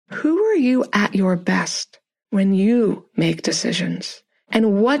who are you at your best when you make decisions?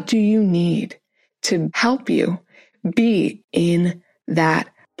 And what do you need to help you be in that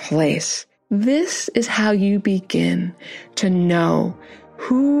place? This is how you begin to know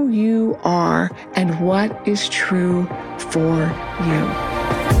who you are and what is true for you.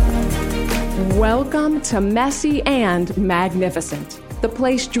 Welcome to Messy and Magnificent, the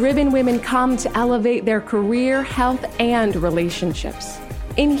place driven women come to elevate their career, health, and relationships.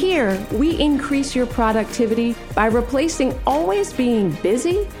 In here, we increase your productivity by replacing always being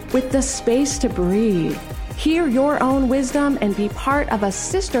busy with the space to breathe. Hear your own wisdom and be part of a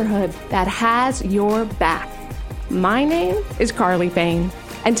sisterhood that has your back. My name is Carly Payne,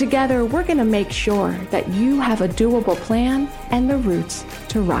 and together we're going to make sure that you have a doable plan and the roots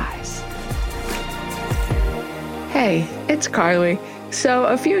to rise. Hey, it's Carly. So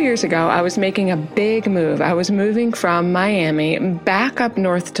a few years ago, I was making a big move. I was moving from Miami back up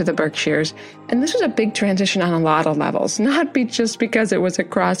north to the Berkshires. And this was a big transition on a lot of levels, not just because it was a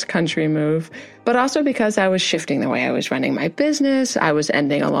cross-country move, but also because I was shifting the way I was running my business. I was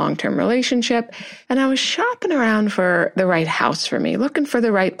ending a long-term relationship, and I was shopping around for the right house for me, looking for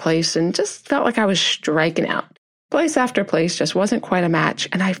the right place, and just felt like I was striking out. Place after place just wasn't quite a match.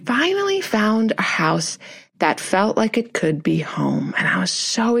 And I finally found a house that felt like it could be home. And I was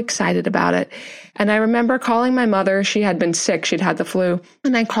so excited about it. And I remember calling my mother. She had been sick. She'd had the flu.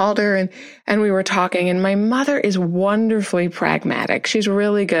 And I called her and we were talking. And my mother is wonderfully pragmatic. She's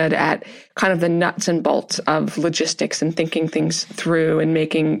really good at kind of the nuts and bolts of logistics and thinking things through and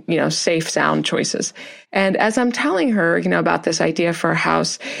making, safe, sound choices. And as I'm telling her, about this idea for a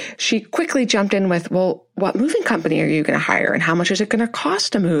house, she quickly jumped in with, well, what moving company are you going to hire? And how much is it going to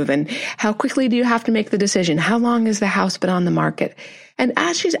cost to move? And how quickly do you have to make the decision? How long has the house been on the market? And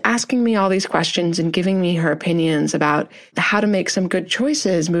as she's asking me all these questions and giving me her opinions about how to make some good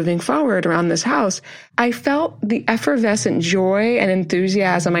choices moving forward around this house, I felt the effervescent joy and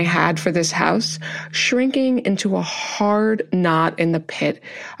enthusiasm I had for this house shrinking into a hard knot in the pit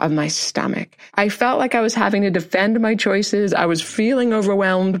of my stomach. I felt like I was having to defend my choices. I was feeling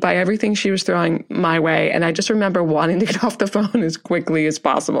overwhelmed by everything she was throwing my way. And I just remember wanting to get off the phone as quickly as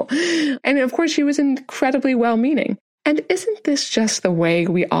possible. And of course, she was incredibly well-meaning. And isn't this just the way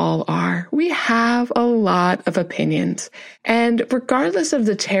we all are? We have a lot of opinions. And regardless of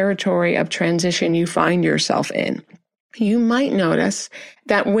the territory of transition you find yourself in, you might notice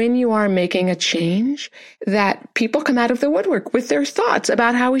that when you are making a change, that people come out of the woodwork with their thoughts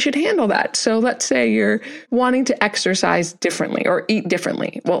about how we should handle that. So let's say you're wanting to exercise differently or eat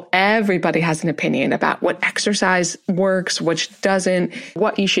differently. Well, everybody has an opinion about what exercise works, which doesn't,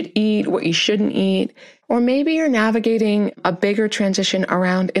 what you should eat, what you shouldn't eat. Or maybe you're navigating a bigger transition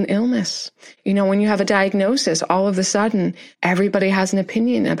around an illness. When you have a diagnosis, all of a sudden, everybody has an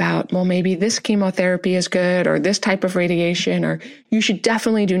opinion about, well, maybe this chemotherapy is good, or this type of radiation, or you should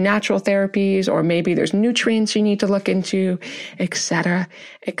definitely do natural therapies, or maybe there's nutrients you need to look into, et cetera,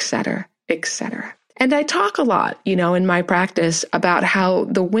 et cetera, et cetera. And I talk a lot, in my practice about how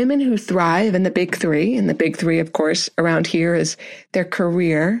the women who thrive in the big three, and the big three, of course, around here is their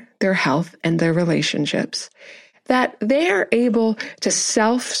career, their health, and their relationships, that they are able to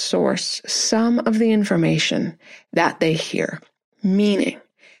self-source some of the information that they hear, meaning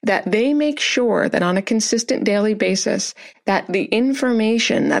that they make sure that on a consistent daily basis, that the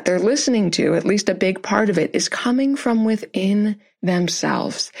information that they're listening to, at least a big part of it, is coming from within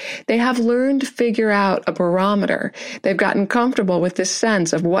themselves. They have learned to figure out a barometer. They've gotten comfortable with this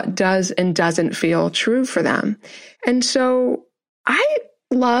sense of what does and doesn't feel true for them. And so I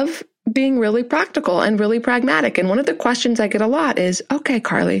love being really practical and really pragmatic. And one of the questions I get a lot is, okay,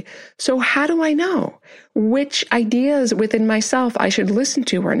 Carly, so how do I know which ideas within myself I should listen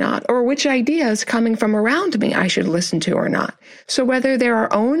to or not, or which ideas coming from around me I should listen to or not? So whether they're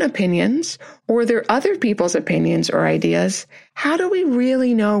our own opinions or they're other people's opinions or ideas, how do we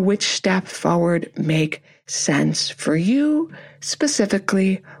really know which step forward make sense for you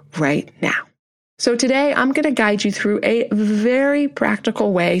specifically right now? So today I'm going to guide you through a very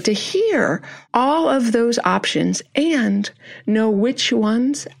practical way to hear all of those options and know which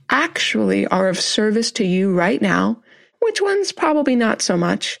ones actually are of service to you right now, which ones probably not so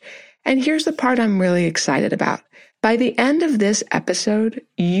much. And here's the part I'm really excited about. By the end of this episode,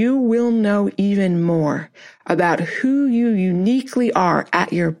 you will know even more about who you uniquely are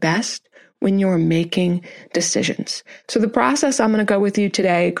at your best when you're making decisions. So the process I'm going to go with you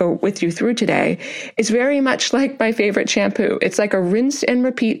through today is very much like my favorite shampoo. It's like a rinse and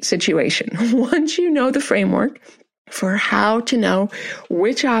repeat situation. Once you know the framework, for how to know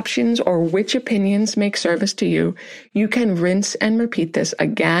which options or which opinions make service to you, you can rinse and repeat this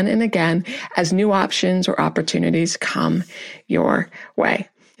again and again as new options or opportunities come your way.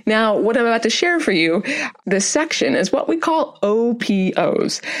 Now, what I'm about to share for you, this section is what we call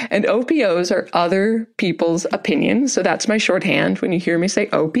OPOs. And OPOs are other people's opinions. So that's my shorthand. When you hear me say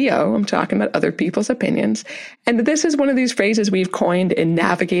OPO, I'm talking about other people's opinions. And this is one of these phrases we've coined in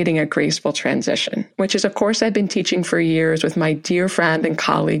navigating a graceful transition, which is a course I've been teaching for years with my dear friend and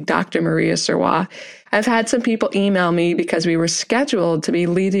colleague, Dr. Maria Serwa. I've had some people email me because we were scheduled to be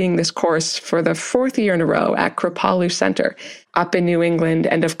leading this course for the 4th year in a row at Kripalu Center up in New England.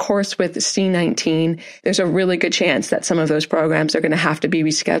 And of course, with C19, there's a really good chance that some of those programs are going to have to be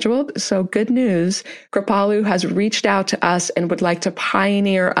rescheduled. So good news, Kripalu has reached out to us and would like to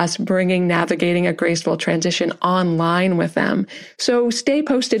pioneer us bringing Navigating a Graceful Transition online with them. So stay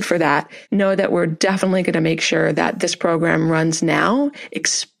posted for that. Know that we're definitely going to make sure that this program runs now,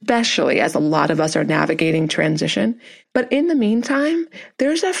 especially as a lot of us are navigating transition. But in the meantime,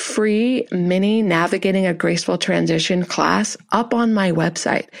 there's a free mini Navigating a Graceful Transition class up on my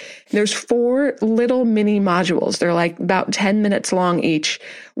website. There's 4 little mini modules. They're like about 10 minutes long each.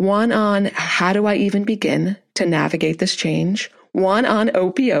 One on how do I even begin to navigate this change? One on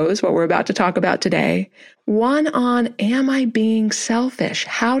OPOs, what we're about to talk about today. One on, am I being selfish?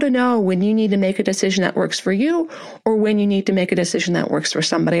 How to know when you need to make a decision that works for you or when you need to make a decision that works for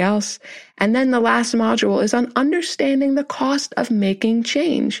somebody else. And then the last module is on understanding the cost of making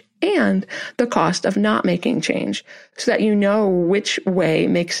change and the cost of not making change so that you know which way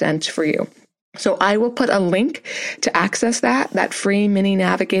makes sense for you. So I will put a link to access that free mini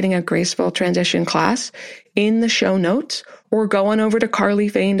Navigating a Graceful Transition class in the show notes, or go on over to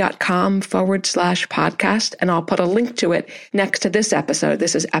carlyfane.com/podcast, and I'll put a link to it next to this episode.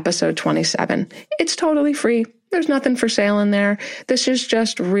 This is episode 27. It's totally free. There's nothing for sale in there. This is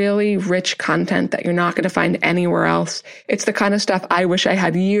just really rich content that you're not going to find anywhere else. It's the kind of stuff I wish I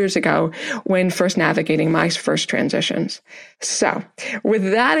had years ago when first navigating my first transitions. So with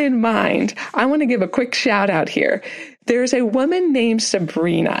that in mind, I want to give a quick shout out here. There's a woman named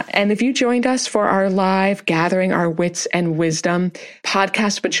Sabrina, and if you joined us for our live Gathering Our Wits and Wisdom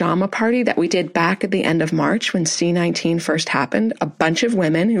podcast pajama party that we did back at the end of March when C19 first happened, a bunch of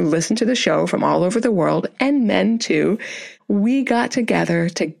women who listen to the show from all over the world, and men too, we got together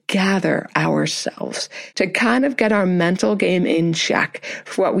to gather ourselves, to kind of get our mental game in check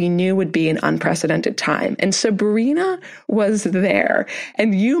for what we knew would be an unprecedented time. And Sabrina was there.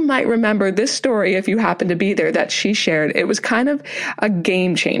 And you might remember this story if you happen to be there that she shared. It was kind of a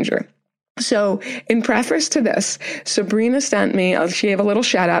game changer. So in preface to this, Sabrina sent me, she gave a little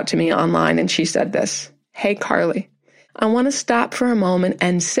shout out to me online, and she said this: "Hey, Carly, I want to stop for a moment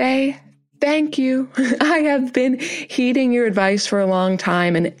and say thank you. I have been heeding your advice for a long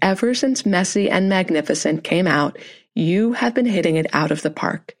time, and ever since Messy and Magnificent came out, you have been hitting it out of the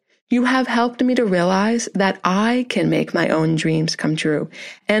park. You have helped me to realize that I can make my own dreams come true,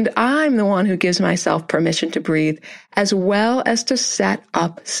 and I'm the one who gives myself permission to breathe, as well as to set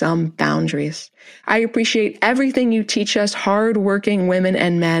up some boundaries. I appreciate everything you teach us hard-working women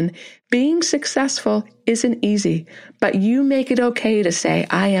and men. Being successful isn't easy, but you make it okay to say,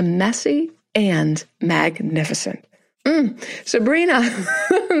 I am messy and magnificent." Sabrina,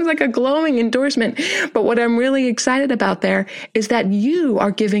 it's like a glowing endorsement. But what I'm really excited about there is that you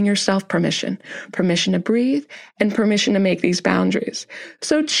are giving yourself permission to breathe and permission to make these boundaries.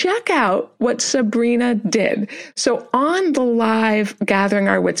 So check out what Sabrina did. So on the live Gathering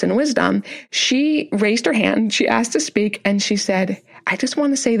Our Wits and Wisdom, she raised her hand, she asked to speak, and she said, "I just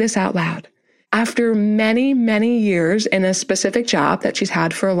want to say this out loud. After many, many years in a specific job that she's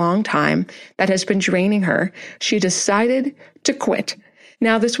had for a long time that has been draining her, she decided to quit.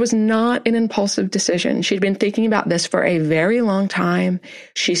 Now, this was not an impulsive decision. She'd been thinking about this for a very long time.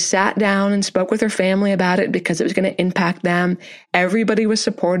 She sat down and spoke with her family about it because it was going to impact them. Everybody was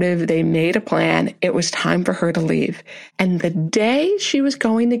supportive. They made a plan. It was time for her to leave. And the day she was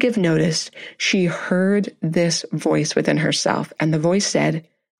going to give notice, she heard this voice within herself. And the voice said,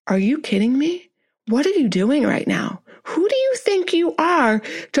 "Are you kidding me? What are you doing right now? Who do you think you are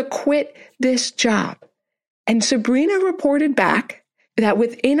to quit this job?" And Sabrina reported back that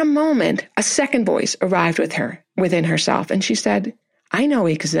within a moment, a second voice arrived within herself. And she said, "I know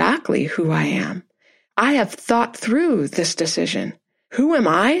exactly who I am. I have thought through this decision. Who am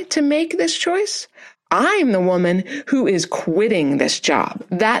I to make this choice? I'm the woman who is quitting this job.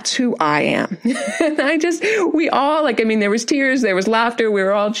 That's who I am. And we all there was tears, there was laughter. We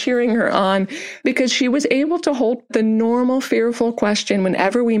were all cheering her on because she was able to hold the normal fearful question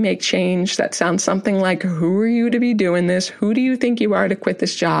whenever we make change that sounds something like, who are you to be doing this? Who do you think you are to quit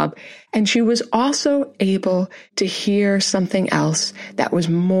this job? And she was also able to hear something else that was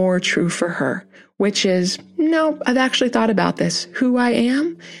more true for her, which is, no, I've actually thought about this. Who I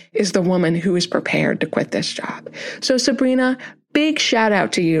am is the woman who is prepared to quit this job. So Sabrina, big shout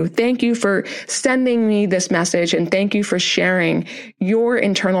out to you. Thank you for sending me this message and thank you for sharing your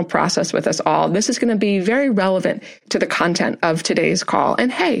internal process with us all. This is going to be very relevant to the content of today's call.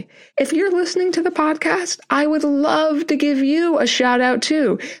 And hey, if you're listening to the podcast, I would love to give you a shout out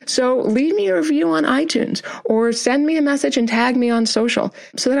too. So leave me a review on iTunes or send me a message and tag me on social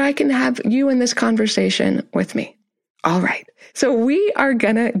so that I can have you in this conversation with me. All right. So we are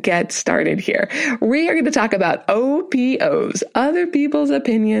going to get started here. We are going to talk about OPOs, other people's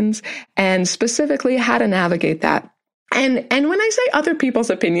opinions, and specifically how to navigate that. And when I say other people's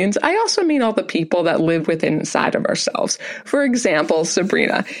opinions, I also mean all the people that live within inside of ourselves. For example,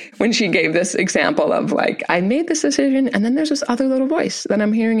 Sabrina, when she gave this example of I made this decision and then there's this other little voice that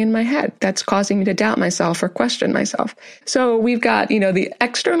I'm hearing in my head that's causing me to doubt myself or question myself. So we've got, the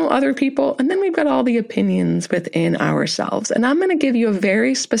external other people, and then we've got all the opinions within ourselves. And I'm going to give you a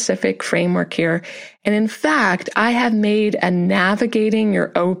very specific framework here. And in fact, I have made a Navigating Your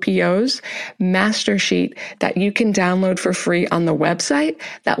OPOs master sheet that you can download for free on the website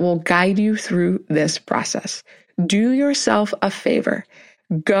that will guide you through this process. Do yourself a favor.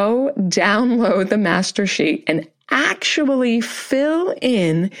 Go download the master sheet and actually fill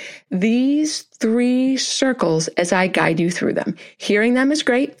in these 3 circles as I guide you through them. Hearing them is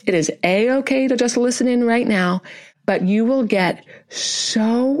great. It is A-okay to just listen in right now. But you will get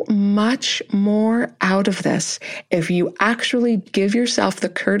so much more out of this if you actually give yourself the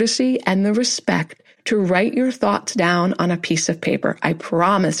courtesy and the respect to write your thoughts down on a piece of paper. I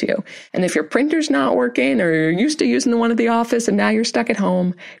promise you. And if your printer's not working or you're used to using the one at the office and now you're stuck at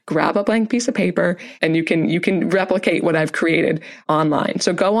home, grab a blank piece of paper and you can replicate what I've created online.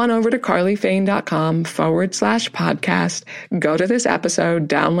 So go on over to carlyfane.com/podcast, go to this episode,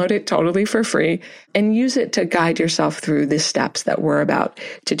 download it totally for free, and use it to guide yourself through the steps that we're about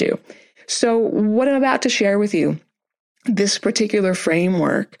to do. So what I'm about to share with you, this particular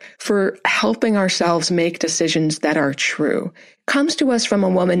framework for helping ourselves make decisions that are true, comes to us from a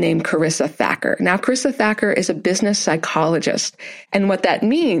woman named Carissa Thacker. Now, Carissa Thacker is a business psychologist. And what that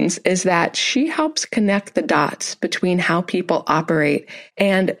means is that she helps connect the dots between how people operate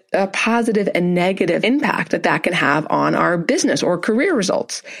and a positive and negative impact that can have on our business or career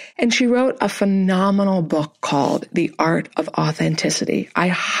results. And she wrote a phenomenal book called The Art of Authenticity. I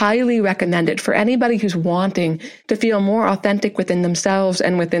highly recommend it for anybody who's wanting to feel more authentic within themselves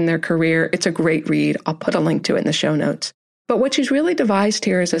and within their career. It's a great read. I'll put a link to it in the show notes. But what she's really devised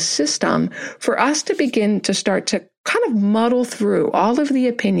here is a system for us to begin to start to kind of muddle through all of the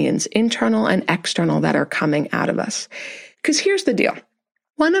opinions, internal and external, that are coming out of us. Because here's the deal.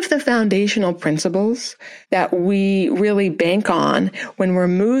 One of the foundational principles that we really bank on when we're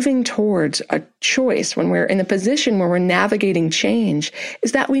moving towards a choice, when we're in a position where we're navigating change,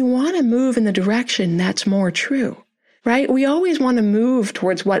 is that we want to move in the direction that's more true. Right? We always want to move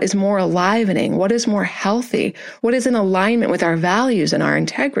towards what is more enlivening, what is more healthy, what is in alignment with our values and our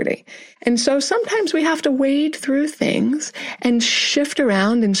integrity. And so sometimes we have to wade through things and shift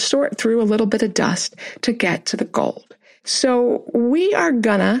around and sort through a little bit of dust to get to the gold. So we are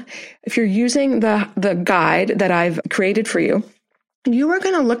gonna, if you're using the guide that I've created for you, you are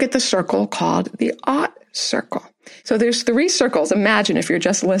going to look at the circle called the ought circle. So there's 3 circles. Imagine if you're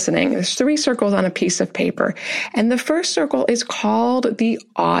just listening, there's 3 circles on a piece of paper. And the first circle is called the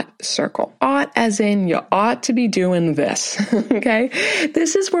ought circle. Ought as in you ought to be doing this. Okay.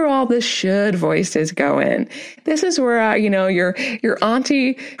 This is where all the should voices go in. This is where, your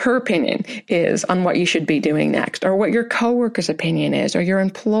auntie, her opinion is on what you should be doing next, or what your coworker's opinion is, or your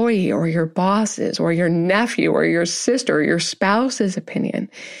employee, or your boss's, or your nephew, or your sister, or your spouse's opinion.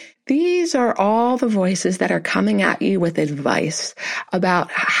 These are all the voices that are coming at you with advice about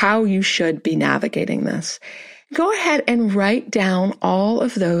how you should be navigating this. Go ahead and write down all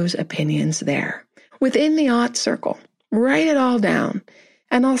of those opinions there. Within the ought circle, write it all down.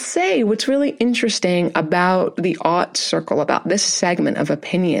 And I'll say what's really interesting about the ought circle, about this segment of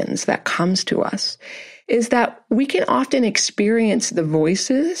opinions that comes to us, is that we can often experience the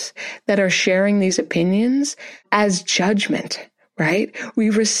voices that are sharing these opinions as judgment. Right?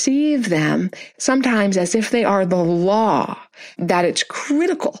 We receive them sometimes as if they are the law, that it's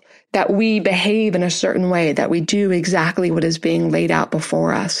critical that we behave in a certain way, that we do exactly what is being laid out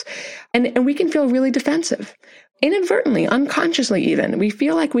before us. And we can feel really defensive. Inadvertently, unconsciously even, we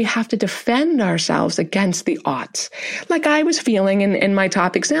feel like we have to defend ourselves against the oughts. Like I was feeling in my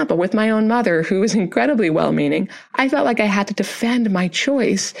top example with my own mother, who was incredibly well-meaning. I felt like I had to defend my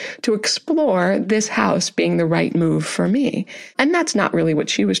choice to explore this house being the right move for me. And that's not really what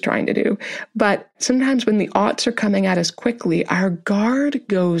she was trying to do. But sometimes when the oughts are coming at us quickly, our guard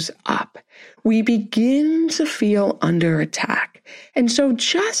goes up. We begin to feel under attack. And so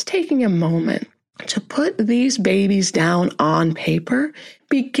just taking a moment to put these babies down on paper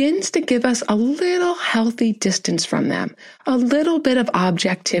begins to give us a little healthy distance from them, a little bit of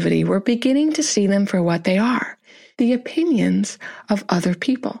objectivity. We're beginning to see them for what they are, the opinions of other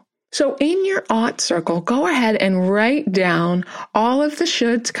people. So in your ought circle, go ahead and write down all of the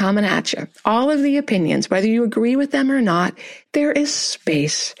shoulds coming at you, all of the opinions, whether you agree with them or not. There is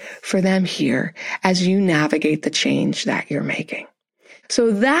space for them here as you navigate the change that you're making. So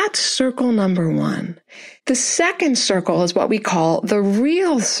that's circle number one. The second circle is what we call the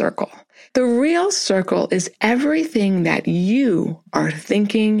real circle. The real circle is everything that you are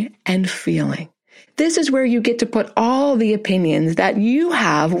thinking and feeling. This is where you get to put all the opinions that you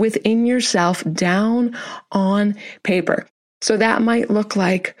have within yourself down on paper. So that might look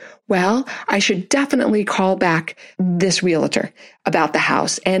like, well, I should definitely call back this realtor about the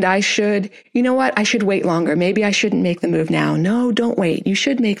house. And I should, you know what? I should wait longer. Maybe I shouldn't make the move now. No, don't wait. You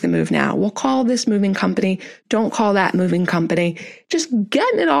should make the move now. We'll call this moving company. Don't call that moving company. Just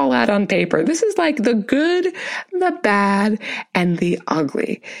getting it all out on paper. This is like the good, the bad, and the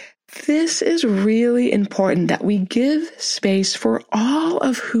ugly. This is really important that we give space for all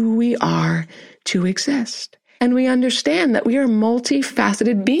of who we are to exist. And we understand that we are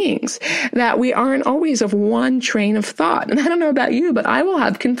multifaceted beings, that we aren't always of one train of thought. And I don't know about you, but I will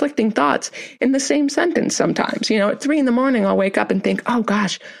have conflicting thoughts in the same sentence sometimes. You know, at 3 a.m, I'll wake up and think, oh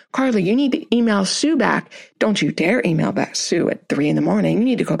gosh, Carly, you need to email Sue back. Don't you dare email back Sue at 3 a.m. You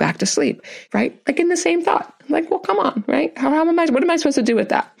need to go back to sleep, right? Like in the same thought. Like, well, come on, right? What am I supposed to do with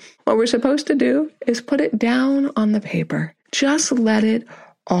that? What we're supposed to do is put it down on the paper. Just let it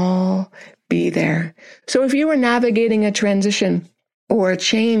all be there. So if you were navigating a transition or a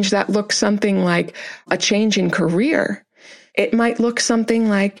change that looks something like a change in career, it might look something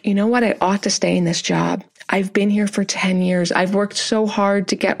like, you know what, I ought to stay in this job. I've been here for 10 years. I've worked so hard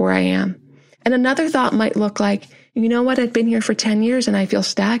to get where I am. And another thought might look like, you know what, I've been here for 10 years and I feel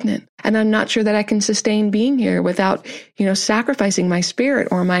stagnant. And I'm not sure that I can sustain being here without, sacrificing my spirit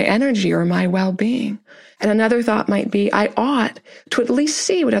or my energy or my well-being. And another thought might be, I ought to at least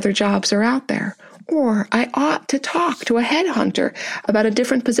see what other jobs are out there. Or I ought to talk to a headhunter about a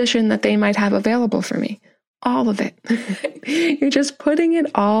different position that they might have available for me. All of it. You're just putting it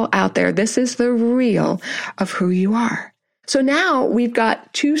all out there. This is the real of who you are. So now we've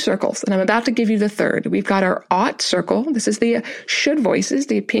got 2 circles, and I'm about to give you the third. We've got our ought circle. This is the should voices,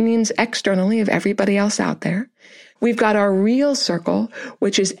 the opinions externally of everybody else out there. We've got our real circle,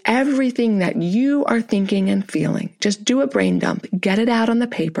 which is everything that you are thinking and feeling. Just do a brain dump, get it out on the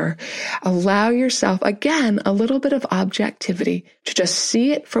paper, allow yourself, again, a little bit of objectivity to just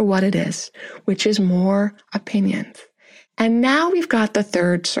see it for what it is, which is more opinions. And now we've got the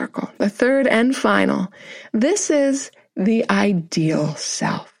third circle, the third and final. This is the ideal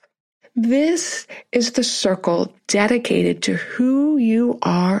self. This is the circle dedicated to who you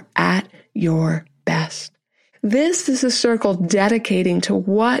are at your best. This is a circle dedicating to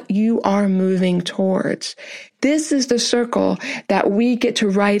what you are moving towards. This is the circle that we get to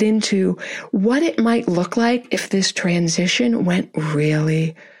write into what it might look like if this transition went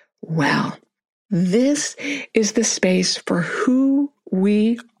really well. This is the space for who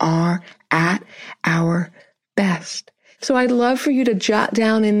we are at our best. So I'd love for you to jot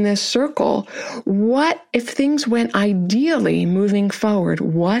down in this circle what, if things went ideally moving forward,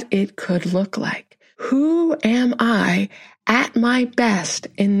 what it could look like. Who am I at my best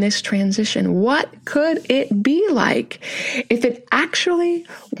in this transition? What could it be like if it actually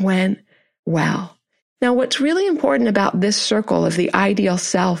went well? Now, what's really important about this circle of the ideal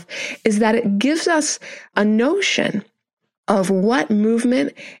self is that it gives us a notion of what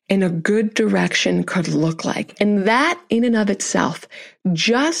movement in a good direction could look like. And that in and of itself,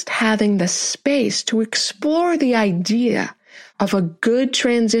 just having the space to explore the idea of a good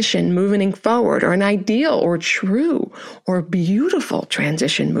transition moving forward, or an ideal or true or beautiful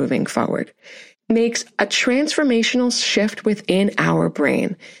transition moving forward, makes a transformational shift within our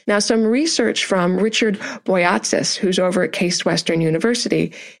brain. Now, some research from Richard Boyatzis, who's over at Case Western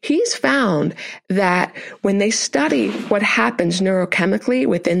University, he's found that when they study what happens neurochemically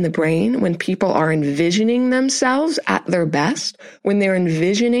within the brain, when people are envisioning themselves at their best, when they're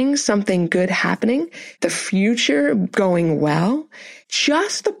envisioning something good happening, the future going well,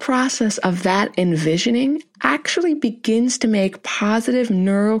 just the process of that envisioning actually begins to make positive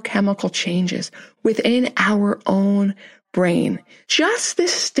neurochemical changes within our own brain. Just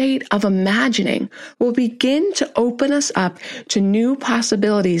this state of imagining will begin to open us up to new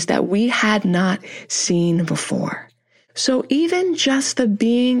possibilities that we had not seen before. So even just the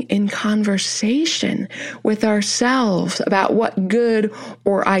being in conversation with ourselves about what good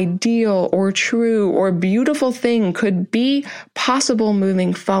or ideal or true or beautiful thing could be possible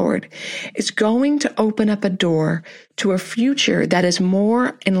moving forward is going to open up a door to a future that is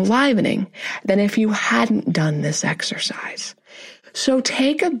more enlivening than if you hadn't done this exercise. So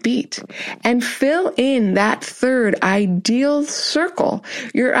take a beat and fill in that third ideal circle,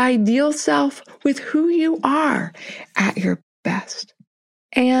 your ideal self, with who you are at your best.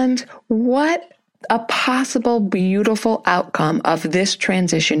 And what a possible beautiful outcome of this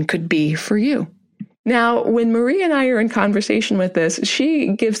transition could be for you. Now, when Marie and I are in conversation with this,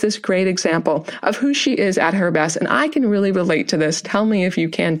 she gives this great example of who she is at her best. And I can really relate to this. Tell me if you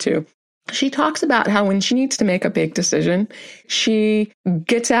can too. She talks about how when she needs to make a big decision, she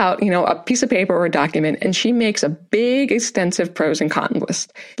gets out, a piece of paper or a document, and she makes a big, extensive pros and cons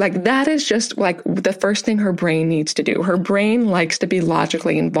list. Like that is just like the first thing her brain needs to do. Her brain likes to be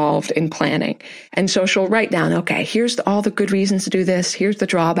logically involved in planning. And so she'll write down, okay, here's all the good reasons to do this. Here's the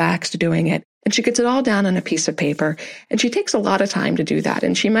drawbacks to doing it. And she gets it all down on a piece of paper. And she takes a lot of time to do that.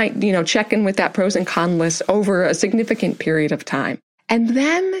 And she might, check in with that pros and cons list over a significant period of time. And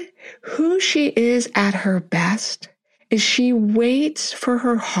then who she is at her best is she waits for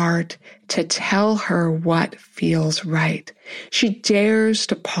her heart to tell her what feels right. She dares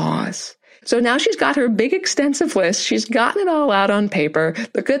to pause. So now she's got her big extensive list. She's gotten it all out on paper.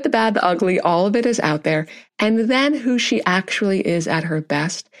 The good, the bad, the ugly, all of it is out there. And then who she actually is at her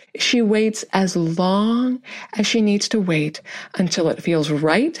best, she waits as long as she needs to wait until it feels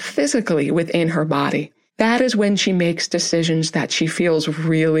right physically within her body. That is when she makes decisions that she feels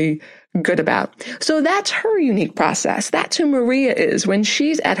really good about. So that's her unique process. That's who Maria is when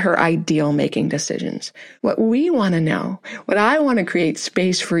she's at her ideal making decisions. What we want to know, what I want to create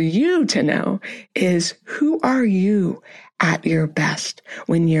space for you to know is who are you at your best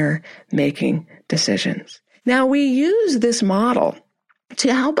when you're making decisions. Now we use this model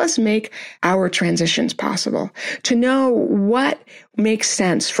to help us make our transitions possible, to know what makes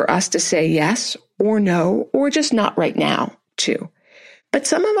sense for us to say yes or no, or just not right now, too. But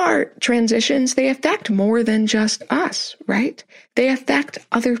some of our transitions, they affect more than just us, right? They affect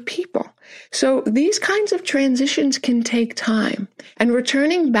other people. So these kinds of transitions can take time. And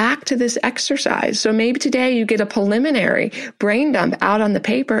returning back to this exercise, so maybe today you get a preliminary brain dump out on the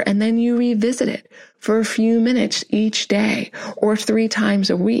paper and then you revisit it for a few minutes each day or 3 times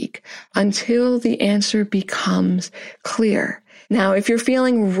a week until the answer becomes clear. Now, if you're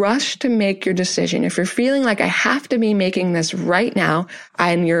feeling rushed to make your decision, if you're feeling like I have to be making this right now,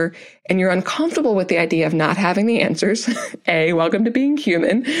 and you're uncomfortable with the idea of not having the answers, welcome to being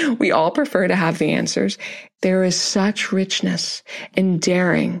human. We all prefer to have the answers. There is such richness in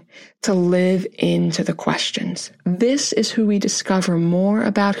daring to live into the questions. This is who we discover more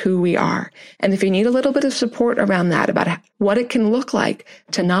about who we are. And if you need a little bit of support around that, about what it can look like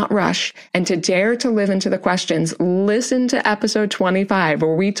to not rush and to dare to live into the questions, listen to episode 25,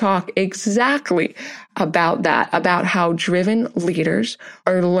 where we talk exactly about that, about how driven leaders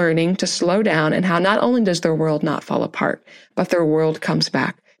are learning to slow down and how not only does their world not fall apart, but their world comes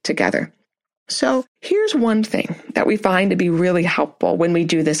back together. So here's one thing that we find to be really helpful when we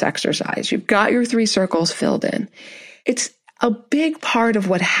do this exercise. You've got your 3 circles filled in. It's a big part of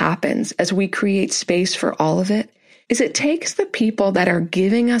what happens as we create space for all of it is it takes the people that are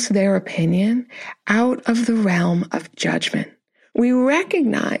giving us their opinion out of the realm of judgment. We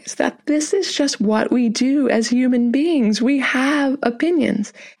recognize that this is just what we do as human beings. We have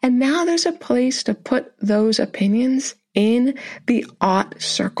opinions. And now there's a place to put those opinions in the ought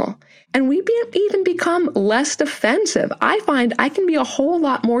circle. And we even become less defensive. I find I can be a whole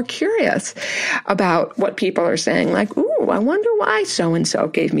lot more curious about what people are saying. Like, ooh, I wonder why so-and-so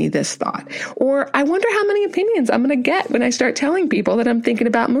gave me this thought. Or I wonder how many opinions I'm going to get when I start telling people that I'm thinking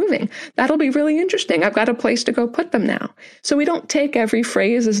about moving. That'll be really interesting. I've got a place to go put them now. So we don't take every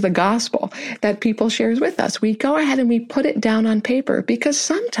phrase as the gospel that people shares with us. We go ahead and we put it down on paper because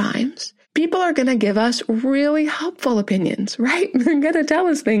sometimes People are going to give us really helpful opinions, right? They're going to tell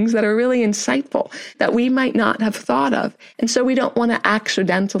us things that are really insightful that we might not have thought of. And so we don't want to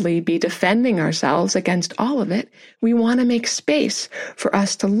accidentally be defending ourselves against all of it. We want to make space for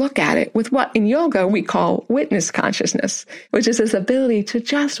us to look at it with what in yoga we call witness consciousness, which is this ability to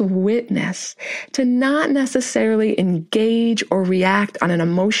just witness, to not necessarily engage or react on an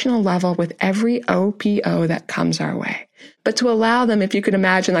emotional level with every OPO that comes our way. But to allow them, if you could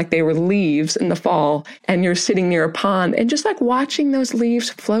imagine like they were leaves in the fall and you're sitting near a pond and just like watching those leaves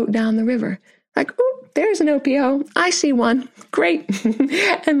float down the river. Like, oh, there's an OPO. I see one. Great.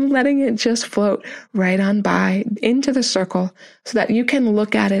 And letting it just float right on by into the circle so that you can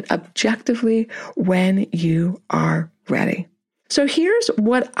look at it objectively when you are ready. So here's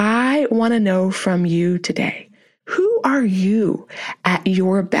what I want to know from you today. Who are you at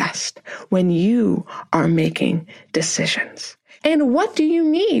your best when you are making decisions? And what do you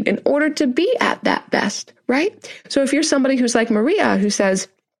need in order to be at that best, right? So if you're somebody who's like Maria, who says,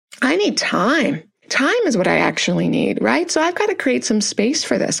 I need time. Time is what I actually need, right? So I've got to create some space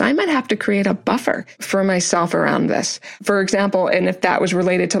for this. I might have to create a buffer for myself around this. For example, and if that was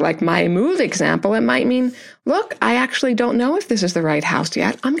related to like my move example, it might mean, look, I actually don't know if this is the right house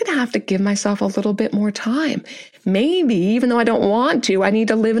yet. I'm going to have to give myself a little bit more time. Maybe, even though I don't want to, I need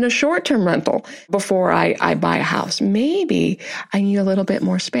to live in a short-term rental before I buy a house. Maybe I need a little bit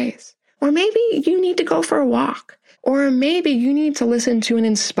more space. Or maybe you need to go for a walk. Or maybe you need to listen to an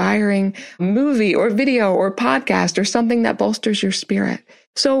inspiring movie or video or podcast or something that bolsters your spirit.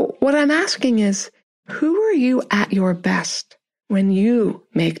 So what I'm asking is, who are you at your best when you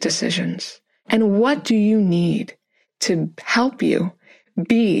make decisions? And what do you need to help you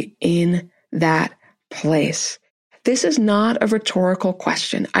be in that place? This is not a rhetorical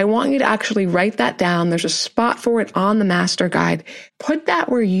question. I want you to actually write that down. There's a spot for it on the master guide. Put that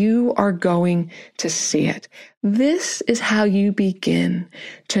where you are going to see it. This is how you begin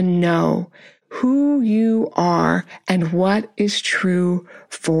to know who you are and what is true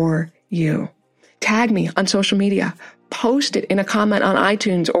for you. Tag me on social media. Post it in a comment on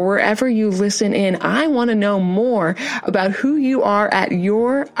iTunes or wherever you listen in. I want to know more about who you are at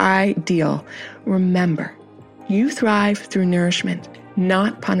your ideal. Remember, you thrive through nourishment,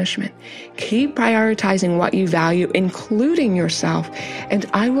 not punishment. Keep prioritizing what you value, including yourself, and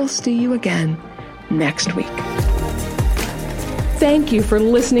I will see you again next week. Thank you for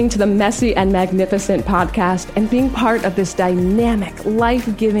listening to the Messy and Magnificent podcast and being part of this dynamic,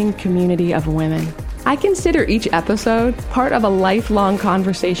 life-giving community of women. I consider each episode part of a lifelong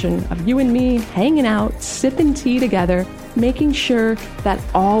conversation of you and me hanging out, sipping tea together, making sure that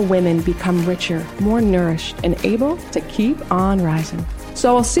all women become richer, more nourished, and able to keep on rising.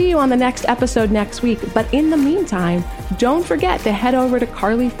 So I'll see you on the next episode next week. But in the meantime, don't forget to head over to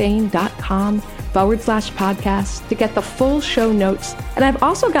carlyfane.com/podcast to get the full show notes. And I've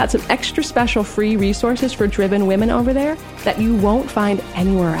also got some extra special free resources for driven women over there that you won't find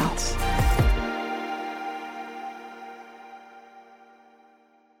anywhere else.